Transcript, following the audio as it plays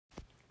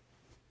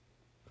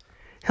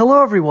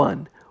Hello,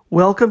 everyone.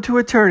 Welcome to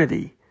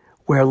Eternity,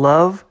 where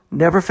love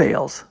never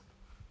fails.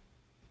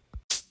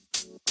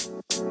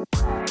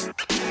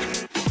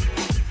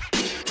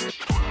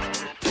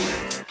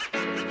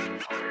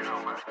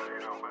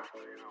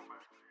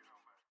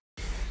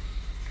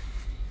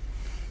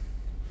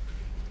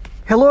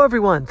 Hello,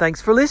 everyone.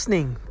 Thanks for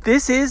listening.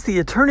 This is the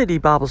Eternity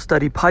Bible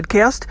Study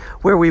Podcast,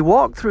 where we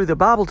walk through the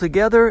Bible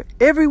together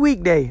every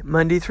weekday,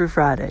 Monday through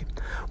Friday.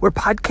 We're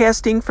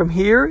podcasting from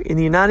here in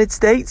the United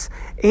States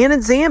and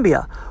in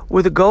Zambia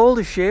with a goal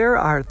to share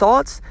our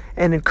thoughts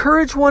and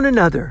encourage one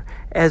another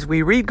as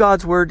we read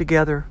God's Word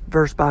together,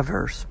 verse by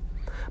verse.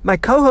 My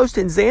co-host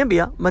in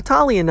Zambia,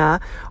 Matali, and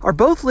I are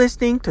both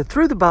listening to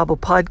Through the Bible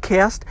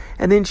podcast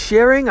and then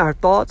sharing our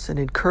thoughts and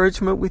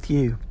encouragement with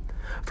you.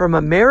 From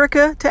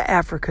America to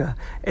Africa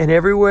and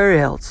everywhere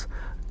else,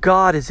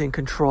 God is in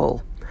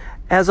control.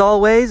 As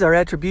always, our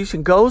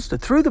attribution goes to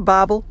Through the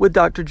Bible with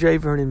Dr. J.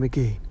 Vernon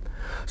McGee.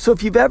 So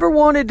if you've ever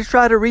wanted to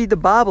try to read the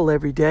Bible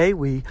every day,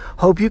 we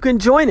hope you can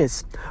join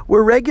us.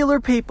 We're regular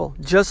people,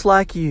 just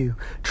like you,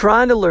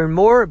 trying to learn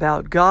more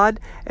about God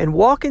and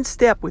walk in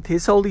step with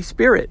His Holy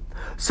Spirit.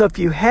 So if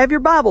you have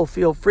your Bible,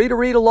 feel free to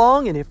read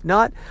along, and if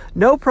not,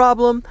 no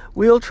problem.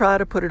 We'll try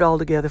to put it all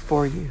together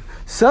for you.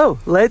 So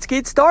let's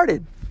get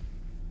started.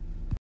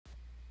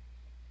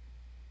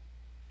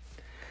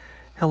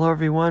 Hello,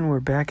 everyone. We're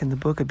back in the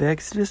book of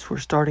Exodus. We're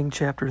starting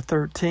chapter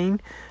 13.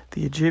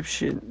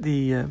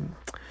 The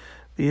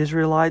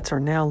Israelites are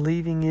now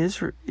leaving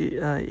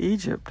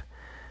Egypt.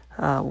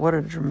 What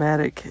a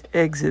dramatic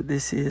exit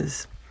this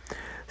is.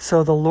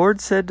 So the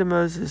Lord said to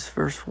Moses,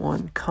 verse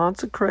 1,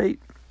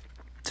 "Consecrate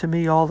to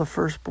me all the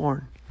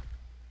firstborn.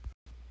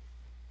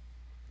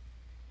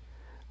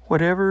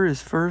 Whatever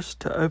is first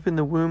to open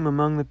the womb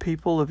among the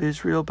people of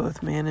Israel,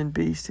 both man and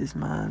beast, is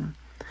mine."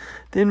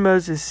 Then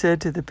Moses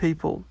said to the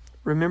people,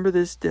 "Remember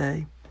this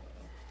day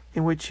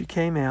in which you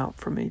came out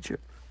from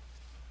Egypt,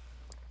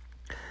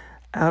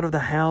 out of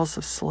the house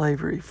of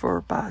slavery,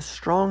 for by a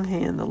strong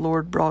hand the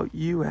Lord brought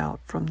you out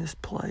from this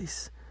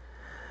place.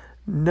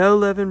 No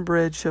leavened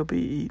bread shall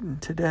be eaten.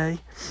 Today,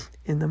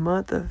 in the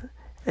month of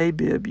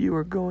Abib, you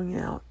are going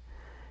out.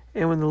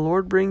 And when the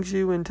Lord brings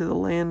you into the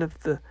land of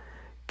the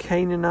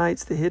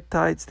Canaanites, the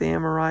Hittites, the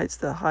Amorites,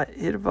 the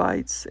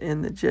Hivites,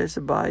 and the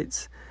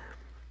Jebusites,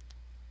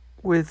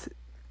 with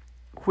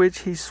which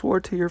he swore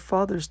to your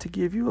fathers to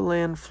give you a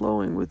land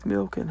flowing with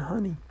milk and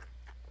honey.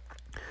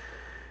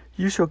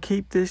 You shall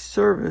keep this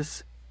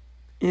service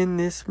in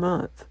this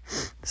month.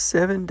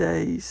 7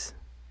 days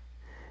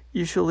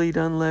you shall eat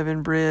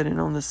unleavened bread, and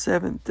on the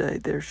seventh day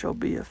there shall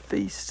be a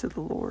feast to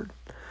the Lord."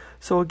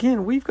 So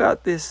again, we've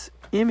got this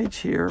image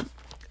here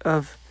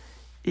of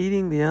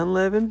eating the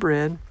unleavened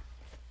bread.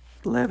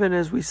 Leaven,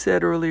 as we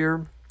said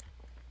earlier,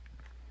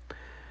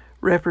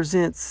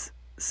 represents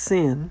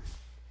sin.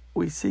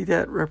 We see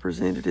that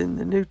represented in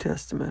the New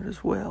Testament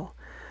as well.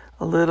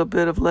 A little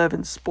bit of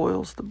leaven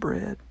spoils the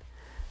bread.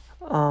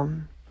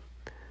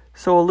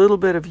 So a little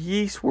bit of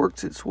yeast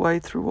works its way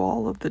through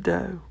all of the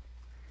dough.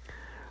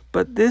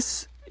 But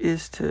this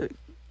is to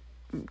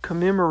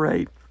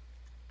commemorate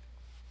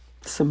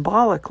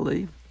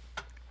symbolically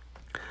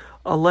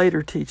a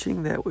later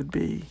teaching that would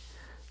be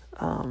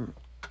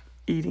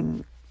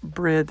eating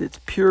bread that's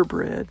pure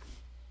bread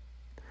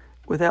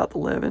without the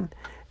leaven.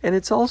 And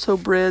it's also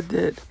bread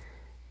that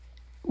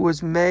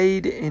was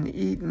made and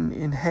eaten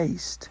in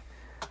haste,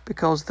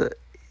 because the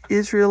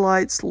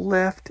Israelites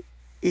left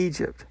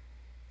Egypt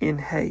in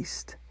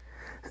haste.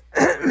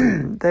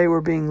 They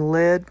were being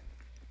led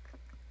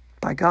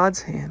by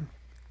God's hand.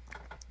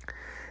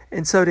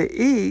 And so to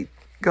eat,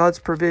 God's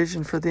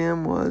provision for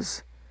them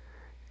was,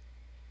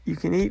 you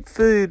can eat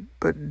food,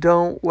 but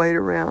don't wait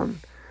around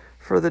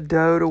for the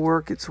dough to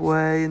work its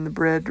way and the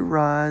bread to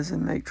rise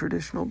and make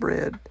traditional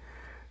bread.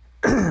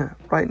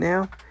 Right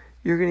now,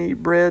 you're going to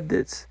eat bread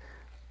that's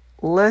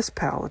less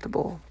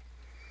palatable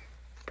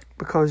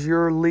because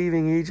you're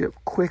leaving Egypt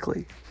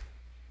quickly.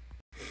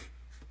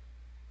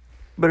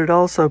 But it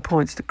also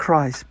points to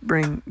Christ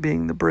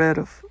being the bread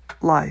of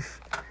life.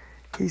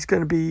 He's going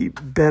to be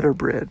better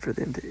bread for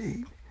them to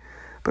eat.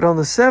 But on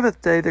the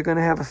seventh day, they're going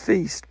to have a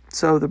feast.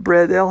 So the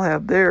bread they'll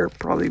have there,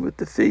 probably with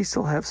the feast,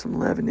 will have some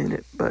leaven in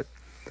it. But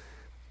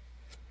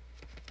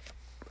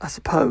I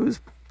suppose.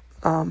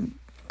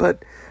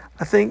 But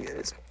I think,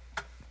 as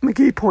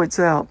McGee points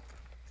out,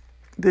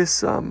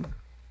 this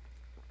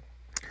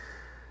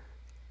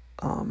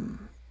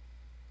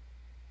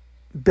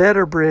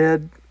better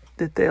bread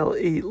that they'll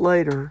eat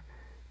later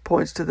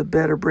points to the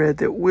better bread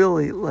that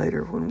we'll eat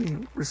later when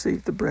we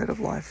receive the bread of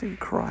life in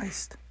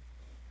Christ.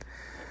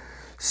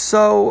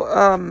 So,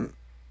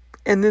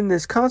 and then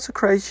this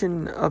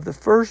consecration of the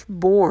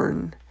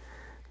firstborn,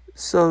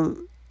 so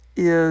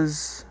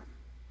is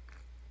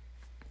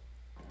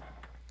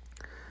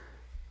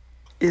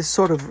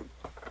sort of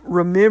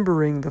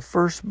remembering the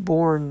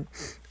firstborn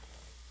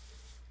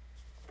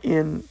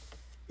in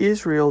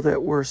Israel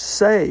that were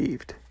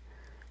saved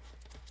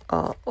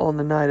on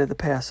the night of the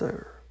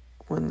Passover,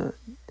 when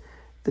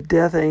the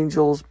death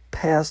angels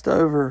passed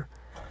over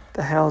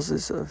the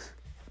houses of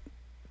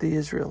the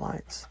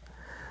Israelites.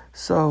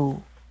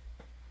 So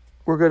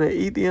we're going to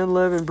eat the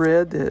unleavened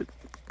bread that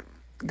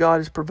God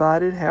has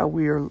provided, how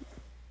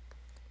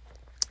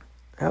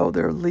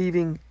they're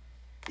leaving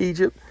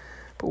Egypt,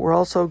 but we're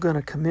also going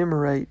to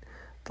commemorate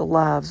the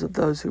lives of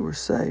those who were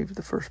saved,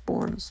 the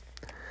firstborns.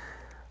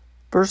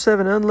 Verse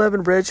 7,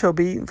 unleavened bread shall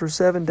be eaten for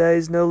 7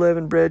 days. No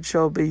leavened bread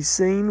shall be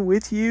seen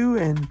with you,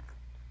 and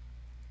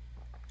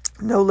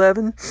no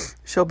leaven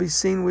shall be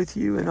seen with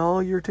you in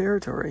all your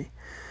territory.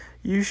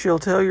 You shall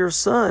tell your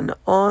son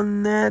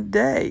on that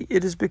day,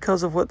 it is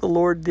because of what the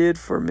Lord did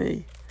for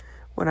me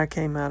when I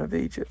came out of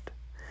Egypt.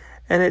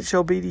 And it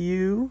shall be to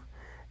you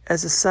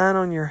as a sign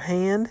on your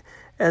hand,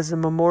 as a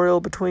memorial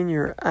between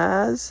your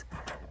eyes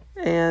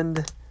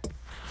and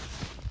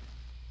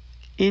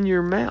in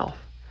your mouth.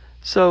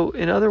 So,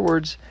 in other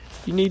words,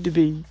 you need to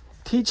be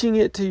teaching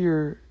it to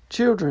your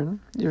children,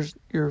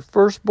 your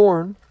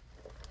firstborn,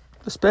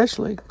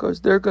 especially,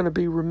 because they're going to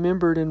be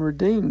remembered and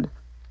redeemed.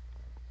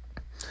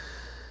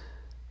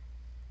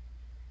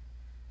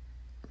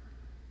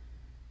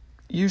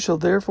 You shall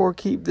therefore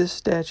keep this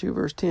statute,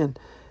 verse 10,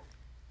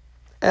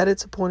 at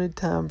its appointed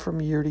time from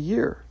year to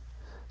year.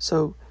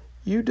 So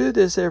you do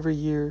this every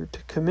year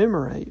to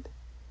commemorate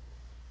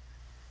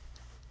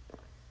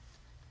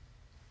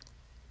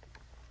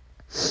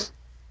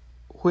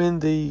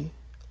when the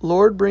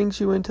Lord brings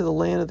you into the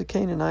land of the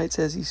Canaanites,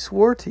 as he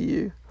swore to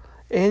you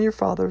and your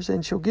fathers,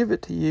 and shall give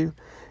it to you.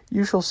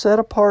 You shall set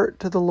apart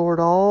to the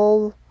Lord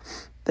all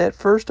that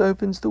first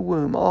opens the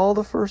womb, all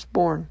the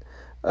firstborn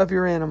of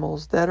your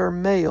animals that are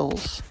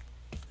males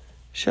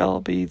shall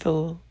be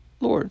the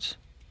Lord's.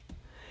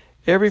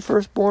 Every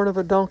firstborn of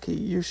a donkey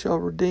you shall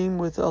redeem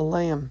with a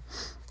lamb.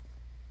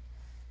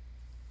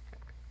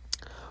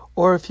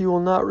 Or if you will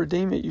not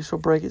redeem it, you shall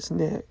break its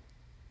neck.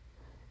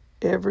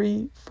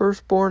 Every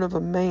firstborn of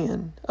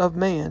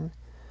man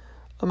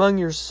among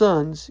your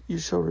sons you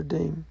shall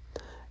redeem.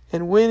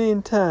 And when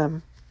in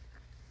time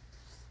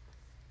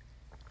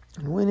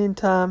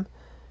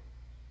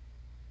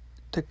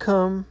to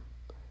come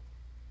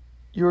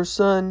your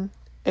son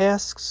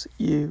asks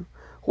you,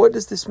 what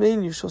does this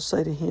mean? You shall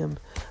say to him,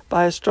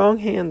 by a strong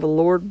hand the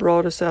Lord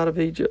brought us out of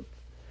Egypt,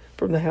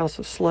 from the house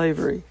of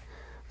slavery.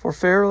 For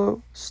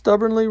Pharaoh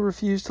stubbornly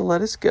refused to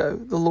let us go.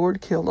 The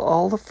Lord killed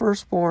all the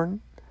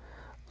firstborn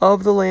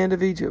of the land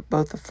of Egypt,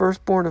 both the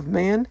firstborn of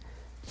man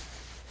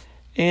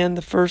and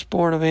the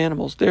firstborn of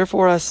animals.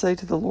 Therefore I say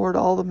to the Lord,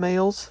 all the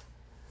males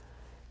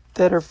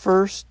that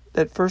first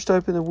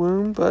open the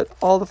womb, but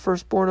all the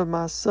firstborn of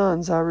my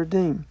sons I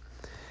redeem.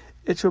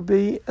 It shall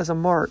be as a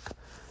mark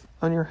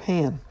on your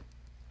hand,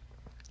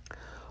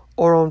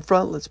 or on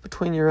frontlets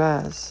between your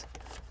eyes.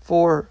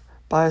 For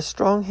by a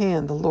strong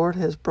hand the Lord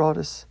has brought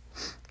us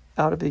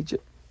out of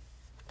Egypt.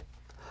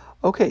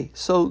 Okay,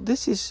 so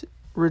this is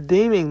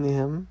redeeming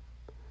them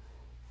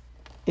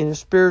in a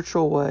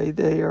spiritual way.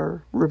 They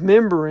are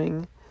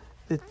remembering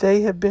that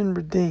they have been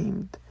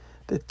redeemed,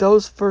 that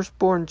those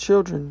firstborn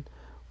children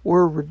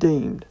were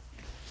redeemed.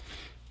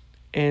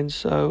 And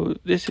so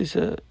this is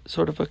a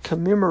sort of a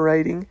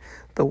commemorating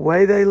the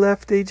way they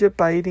left Egypt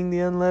by eating the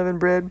unleavened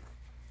bread.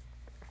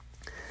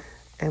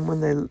 And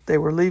when they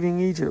were leaving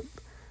Egypt,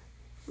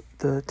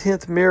 the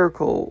 10th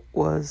miracle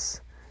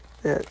was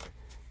that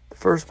the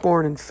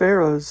firstborn in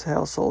Pharaoh's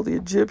household, the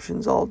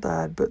Egyptians all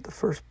died, but the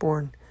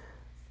firstborn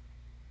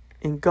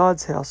in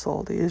God's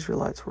household, the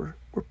Israelites were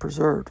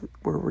preserved,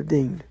 were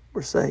redeemed,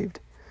 were saved.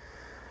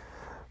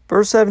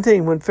 Verse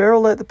 17, when Pharaoh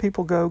let the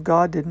people go,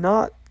 God did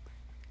not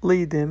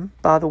lead them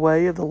by the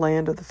way of the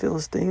land of the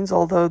Philistines,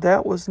 although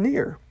that was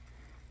near.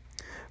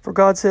 For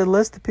God said,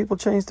 lest the people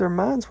change their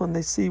minds when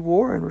they see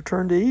war and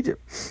return to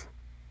Egypt.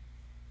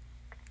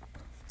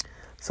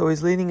 So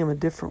he's leading them a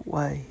different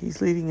way.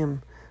 He's leading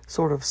them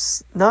sort of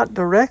not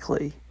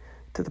directly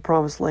to the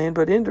promised land,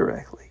 but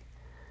indirectly.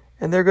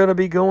 And they're going to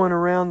be going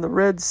around the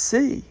Red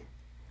Sea,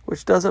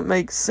 which doesn't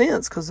make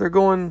sense because they're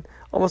going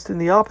almost in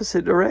the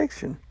opposite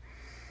direction.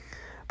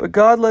 But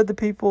God led the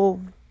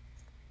people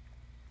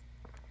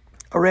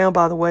around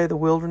by the way of the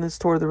wilderness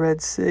toward the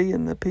Red Sea,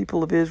 and the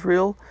people of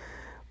Israel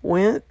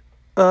went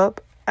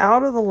up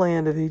out of the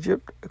land of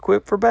Egypt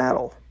equipped for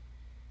battle.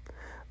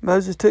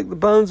 Moses took the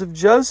bones of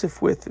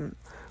Joseph with him,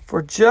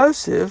 for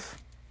Joseph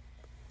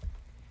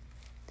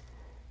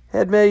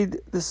had made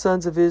the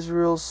sons of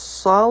Israel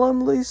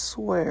solemnly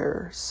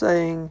swear,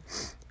 saying,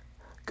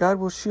 God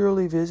will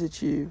surely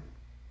visit you,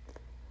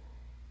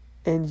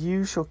 and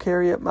you shall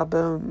carry up my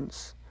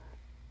bones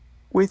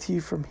with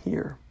you from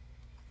here.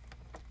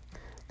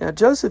 Now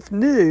Joseph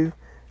knew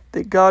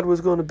that God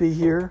was going to be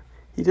here.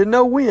 He didn't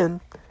know when,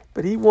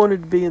 but he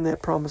wanted to be in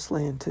that promised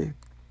land too.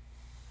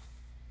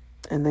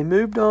 And they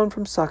moved on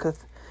from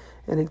Succoth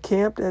and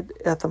encamped at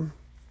Etham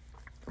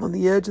on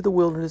the edge of the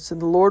wilderness.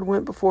 And the Lord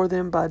went before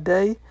them by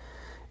day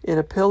in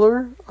a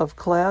pillar of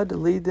cloud to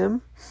lead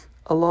them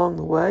along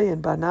the way,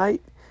 and by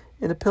night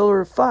in a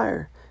pillar of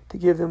fire to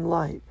give them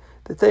light,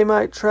 that they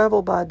might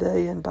travel by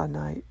day and by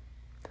night.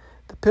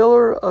 The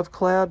pillar of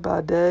cloud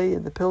by day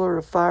and the pillar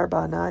of fire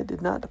by night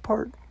did not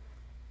depart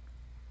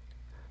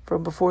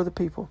from before the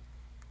people.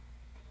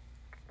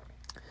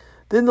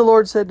 Then the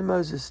Lord said to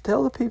Moses,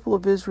 tell the people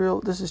of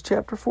Israel, this is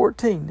chapter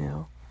 14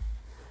 now.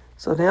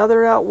 So now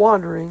they're out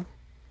wandering,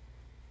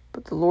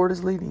 but the Lord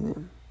is leading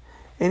them.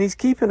 And He's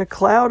keeping a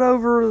cloud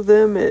over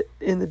them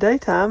in the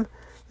daytime.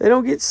 They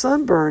don't get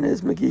sunburn,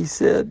 as McGee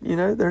said.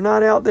 They're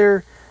not out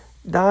there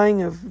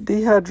dying of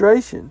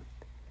dehydration.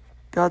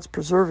 God's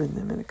preserving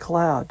them in a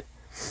cloud,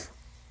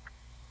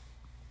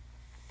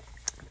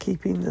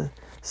 keeping the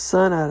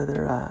sun out of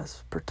their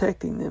eyes,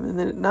 protecting them. And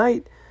then at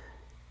night,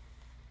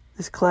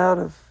 this cloud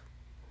of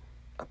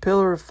a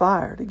pillar of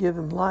fire to give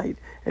them light,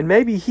 and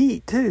maybe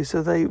heat too,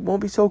 so they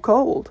won't be so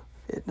cold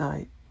at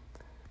night.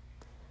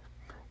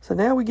 So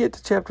now we get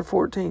to chapter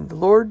 14. The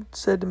Lord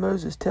said to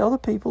Moses, tell the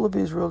people of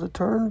Israel to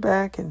turn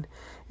back and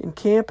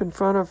encamp in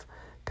front of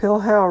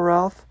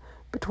Pi-hahiroth,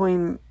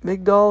 between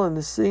Migdol and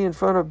the sea, in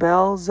front of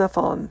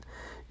Baal-zephon.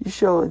 You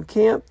shall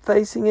encamp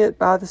facing it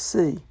by the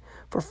sea.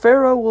 For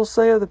Pharaoh will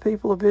say of the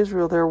people of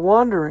Israel, they are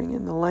wandering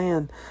in the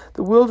land.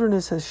 The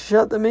wilderness has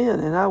shut them in,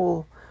 and I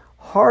will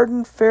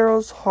harden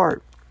Pharaoh's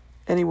heart,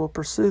 and he will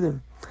pursue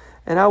them.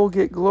 And I will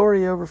get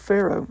glory over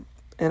Pharaoh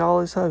and all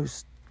his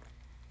host.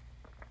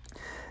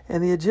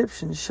 And the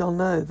Egyptians shall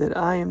know that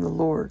I am the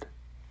Lord.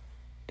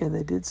 And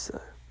they did so.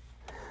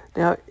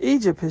 Now,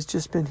 Egypt has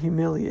just been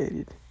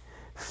humiliated.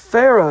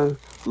 Pharaoh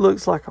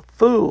looks like a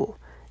fool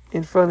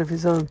in front of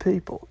his own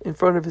people, in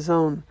front of his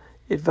own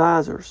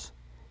advisors.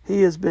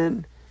 He has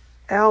been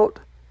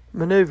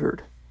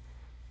outmaneuvered.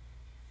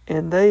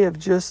 And they have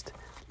just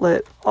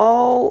let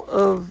all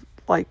of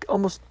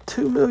almost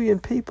 2 million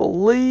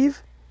people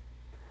leave.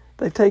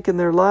 They've taken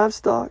their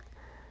livestock,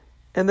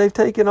 and they've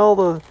taken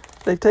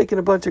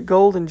a bunch of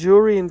gold and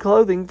jewelry and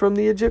clothing from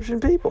the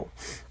Egyptian people.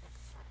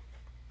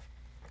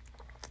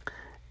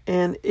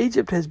 And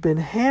Egypt has been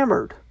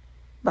hammered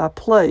by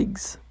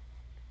plagues.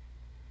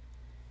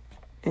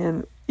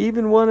 And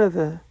even one of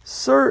the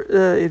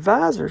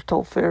advisors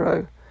told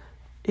Pharaoh,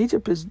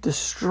 Egypt is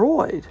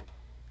destroyed.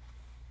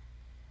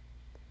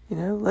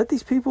 Let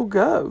these people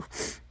go.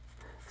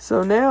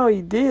 So now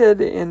he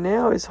did, and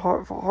now his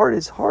heart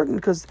is hardened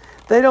because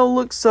they don't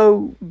look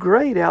so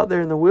great out there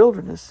in the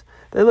wilderness.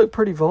 They look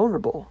pretty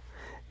vulnerable.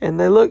 And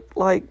they look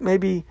like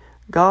maybe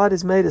God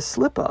has made a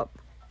slip up.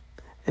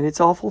 And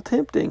it's awful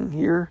tempting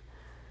here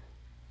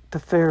to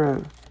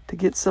Pharaoh to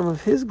get some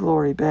of his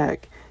glory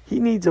back. He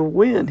needs a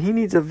win. He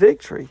needs a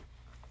victory.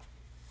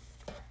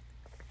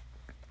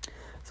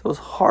 So his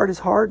heart is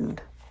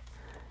hardened.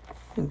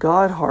 And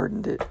God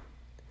hardened it.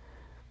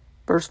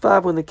 Verse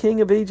 5, when the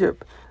king of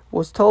Egypt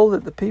was told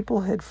that the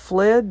people had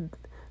fled,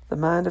 the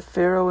mind of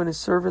Pharaoh and his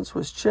servants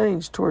was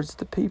changed towards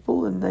the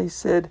people, and they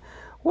said,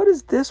 what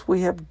is this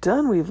we have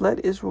done? We have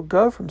let Israel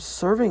go from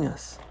serving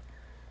us.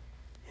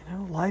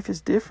 Life is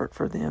different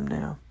for them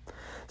now.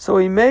 So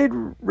he made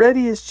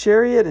ready his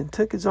chariot and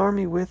took his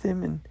army with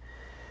him,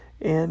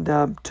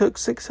 and took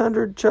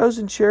 600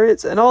 chosen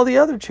chariots and all the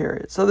other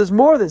chariots. So there's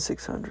more than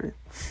 600.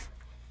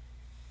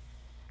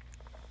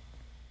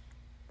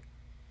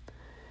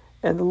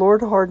 And the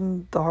Lord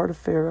hardened the heart of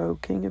Pharaoh,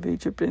 king of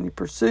Egypt, and he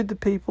pursued the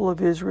people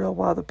of Israel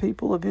while the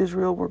people of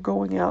Israel were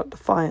going out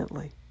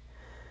defiantly.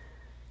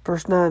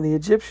 Verse 9, the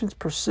Egyptians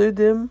pursued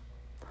them,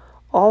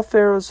 all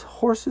Pharaoh's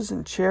horses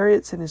and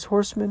chariots and his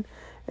horsemen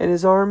and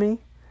his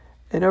army,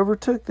 and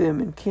overtook them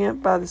and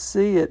camped by the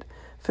sea at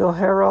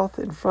Pi-hahiroth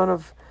in front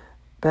of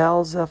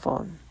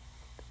Baal-zephon.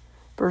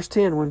 Verse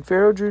 10, when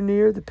Pharaoh drew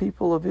near, the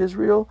people of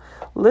Israel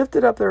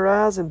lifted up their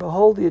eyes, and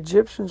behold, the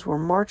Egyptians were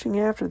marching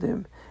after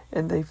them,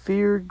 and they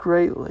feared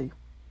greatly.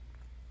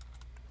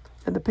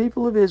 And the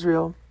people of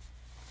Israel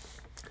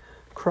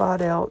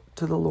cried out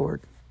to the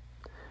Lord.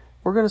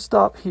 We're going to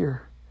stop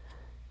here.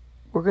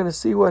 We're going to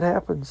see what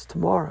happens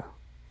tomorrow.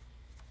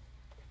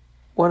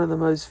 One of the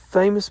most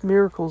famous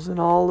miracles in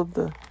all of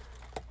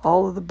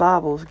the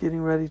Bible is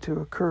getting ready to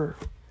occur.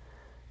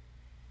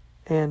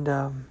 And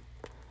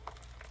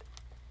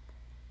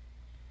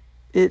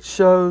it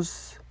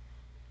shows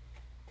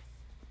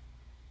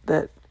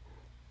that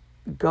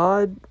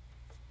God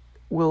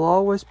will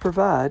always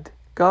provide.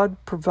 God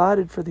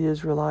provided for the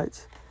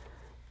Israelites,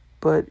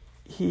 but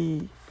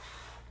He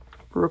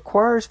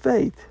requires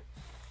faith.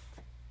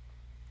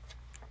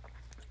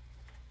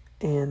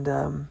 And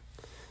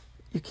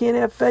you can't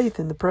have faith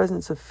in the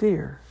presence of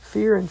fear.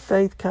 Fear and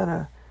faith kind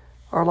of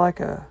are like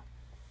a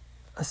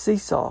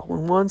seesaw.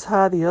 When one's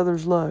high, the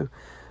other's low.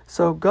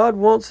 So God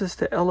wants us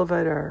to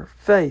elevate our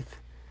faith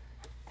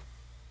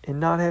and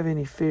not have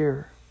any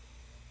fear.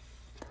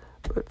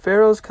 But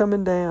Pharaoh's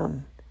coming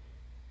down,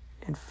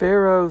 and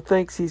Pharaoh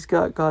thinks he's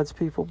got God's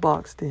people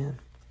boxed in.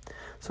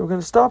 So we're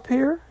going to stop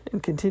here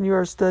and continue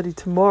our study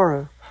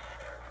tomorrow.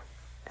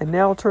 And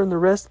now I'll turn the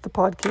rest of the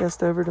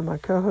podcast over to my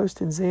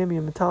co-host in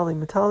Zambia, Matali.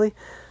 Matali,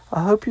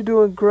 I hope you're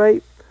doing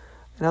great,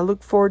 and I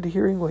look forward to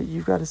hearing what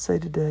you've got to say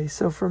today.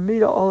 So from me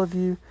to all of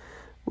you,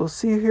 we'll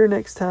see you here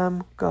next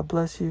time. God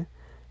bless you.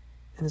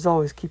 And as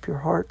always, keep your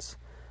hearts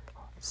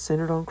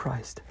centered on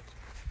Christ.